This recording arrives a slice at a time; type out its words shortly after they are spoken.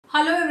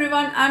Hello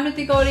everyone, I'm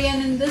Ritika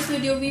and in this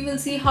video we will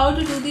see how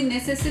to do the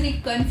necessary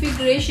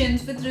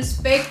configurations with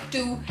respect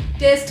to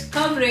test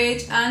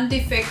coverage and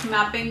defect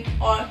mapping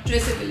or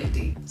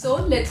traceability. So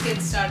let's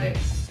get started.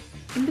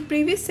 In the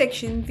previous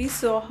section we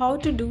saw how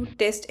to do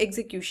test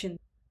execution.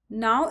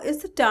 Now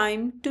is the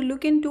time to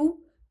look into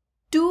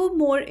two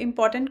more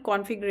important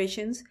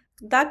configurations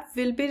that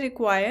will be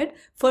required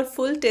for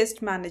full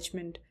test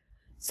management.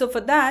 So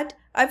for that,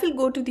 I will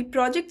go to the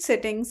project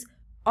settings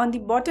on the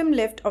bottom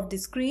left of the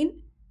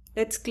screen.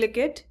 Let's click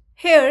it.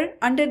 Here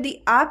under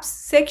the apps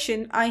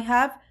section, I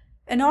have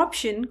an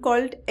option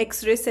called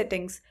Xray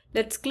settings.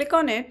 Let's click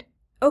on it.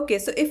 Okay,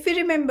 so if we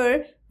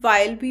remember,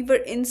 while we were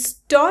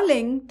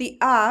installing the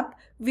app,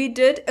 we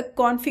did a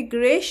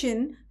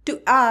configuration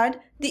to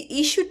add the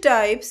issue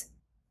types.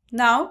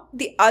 Now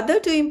the other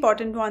two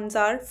important ones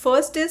are,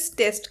 first is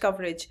test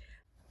coverage.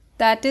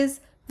 That is,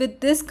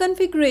 with this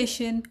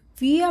configuration,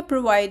 we are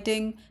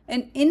providing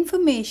an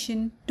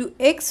information to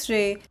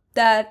Xray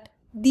that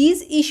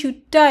these issue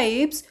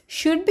types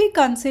should be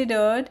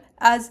considered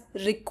as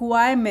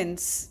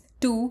requirements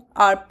to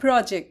our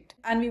project,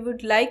 and we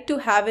would like to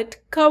have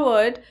it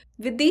covered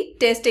with the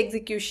test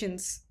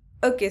executions.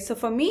 Okay, so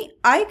for me,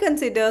 I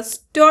consider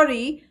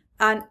story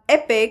and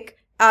epic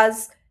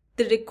as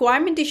the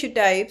requirement issue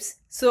types,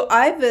 so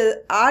I will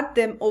add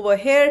them over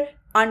here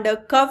under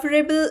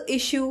coverable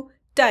issue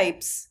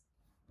types.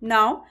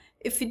 Now,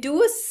 if we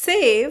do a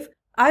save,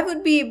 I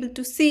would be able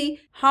to see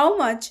how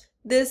much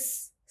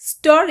this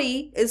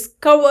story is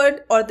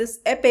covered or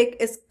this epic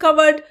is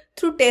covered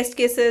through test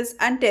cases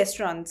and test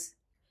runs.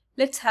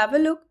 Let's have a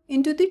look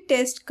into the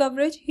test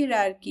coverage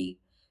hierarchy.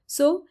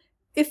 So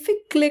if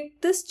we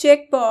click this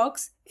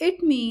checkbox,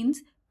 it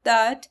means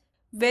that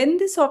when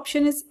this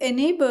option is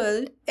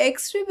enabled,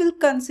 Xray will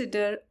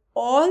consider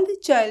all the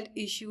child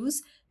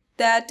issues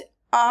that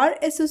are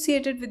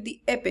associated with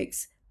the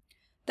epics.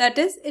 That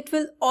is, it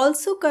will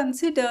also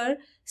consider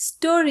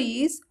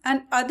stories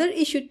and other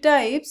issue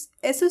types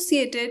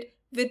associated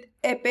with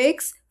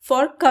epics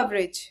for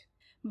coverage.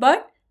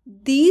 But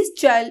these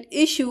child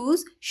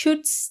issues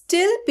should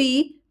still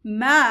be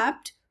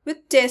mapped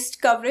with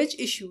test coverage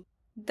issue.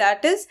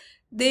 That is,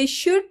 they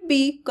should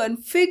be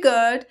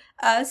configured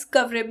as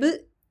coverable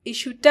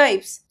issue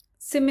types.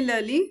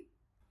 Similarly,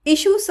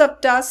 issue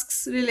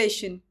subtasks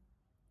relation.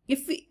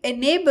 If we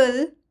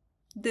enable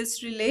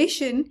this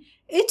relation,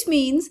 it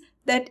means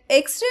that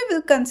Xray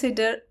will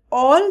consider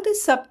all the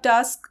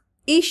subtask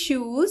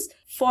issues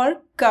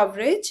for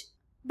coverage.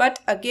 But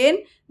again,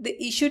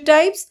 the issue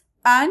types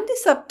and the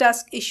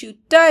subtask issue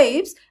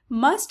types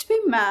must be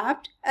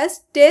mapped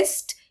as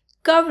test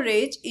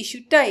coverage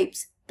issue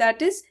types.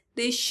 That is,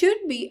 they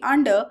should be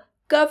under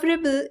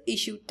coverable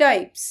issue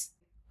types.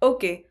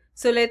 Okay,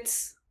 so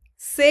let's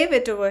save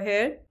it over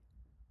here.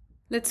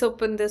 Let's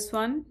open this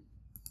one.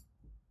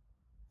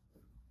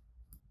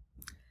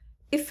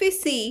 If we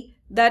see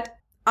that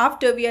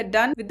after we are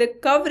done with the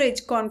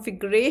coverage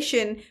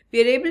configuration,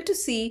 we are able to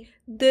see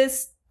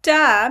this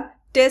tab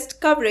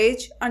test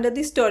coverage under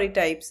the story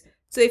types.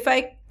 So if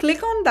I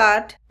click on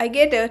that, I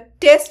get a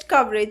test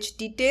coverage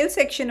detail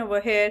section over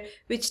here,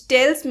 which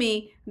tells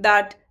me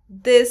that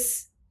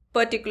this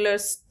particular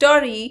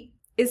story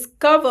is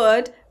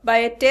covered by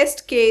a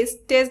test case,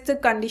 test the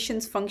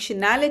conditions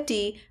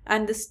functionality,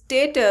 and the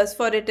status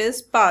for it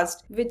is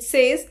passed, which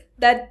says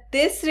that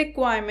this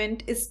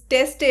requirement is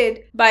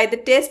tested by the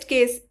test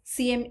case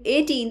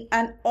CM18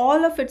 and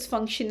all of its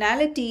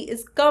functionality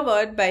is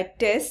covered by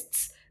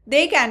tests.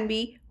 They can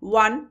be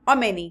one or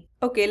many.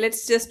 Okay,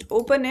 let's just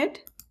open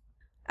it.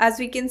 As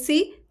we can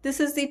see, this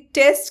is the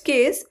test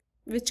case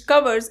which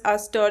covers our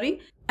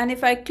story. And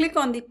if I click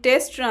on the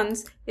test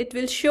runs, it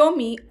will show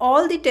me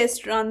all the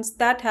test runs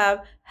that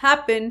have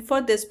happened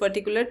for this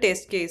particular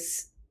test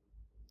case.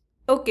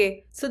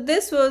 Okay, so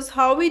this was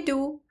how we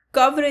do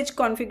coverage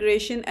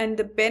configuration and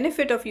the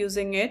benefit of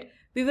using it.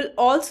 We will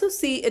also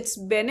see its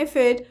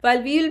benefit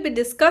while we will be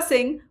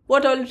discussing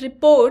what all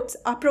reports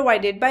are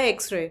provided by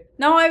Xray.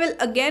 Now I will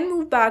again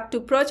move back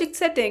to project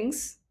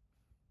settings,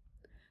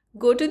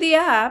 go to the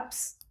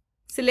apps,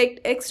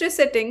 select Xray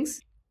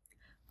settings.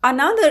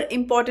 Another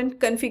important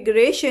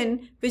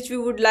configuration which we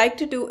would like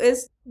to do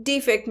is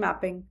defect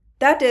mapping.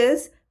 That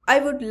is, I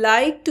would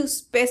like to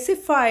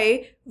specify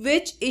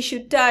which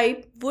issue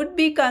type would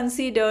be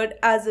considered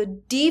as a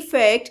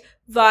defect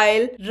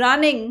while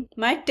running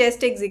my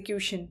test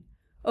execution.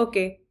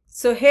 Okay,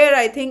 so here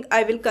I think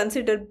I will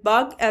consider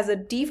bug as a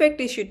defect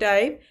issue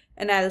type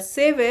and I'll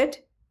save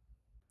it.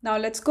 Now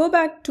let's go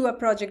back to our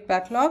project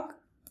backlog.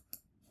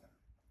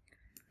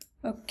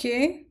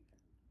 Okay,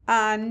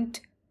 and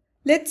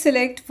let's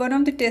select one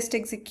of the test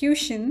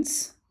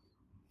executions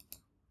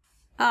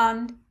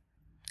and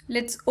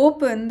let's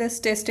open this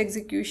test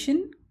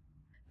execution.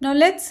 Now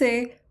let's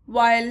say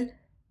while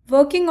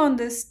working on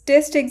this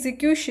test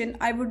execution,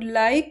 I would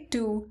like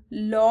to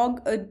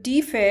log a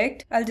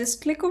defect. I'll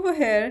just click over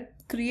here,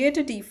 create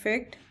a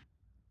defect.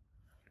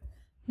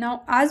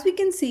 Now, as we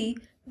can see,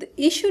 the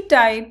issue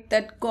type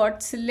that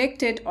got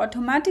selected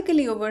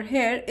automatically over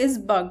here is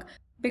bug,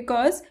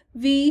 because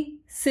we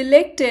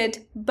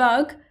selected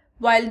bug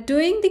while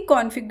doing the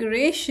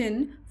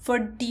configuration for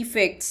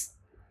defects.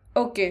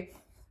 Okay,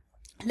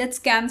 let's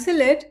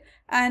cancel it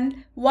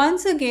and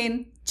once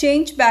again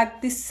change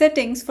back the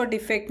settings for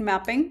defect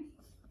mapping.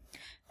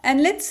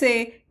 And let's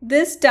say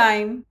this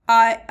time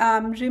I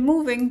am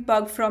removing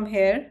bug from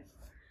here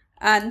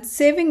and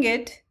saving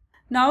it.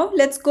 Now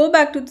let's go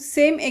back to the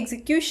same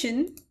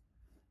execution,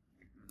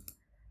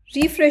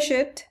 refresh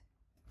it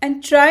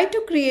and try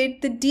to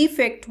create the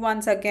defect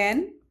once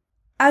again.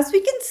 As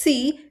we can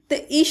see,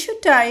 the issue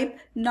type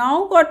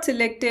now got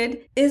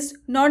selected is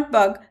not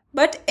bug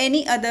but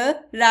any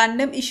other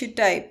random issue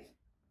type.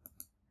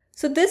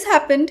 So this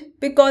happened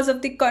because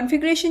of the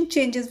configuration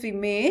changes we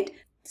made.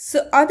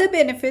 So other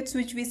benefits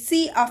which we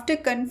see after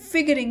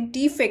configuring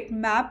defect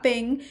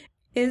mapping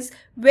is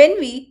when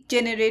we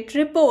generate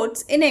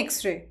reports in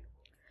Xray.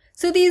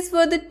 So these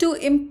were the two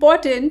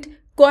important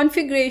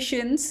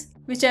configurations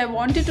which I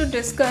wanted to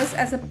discuss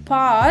as a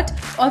part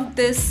of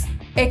this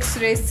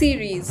Xray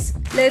series.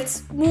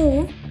 Let's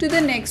move to the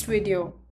next video.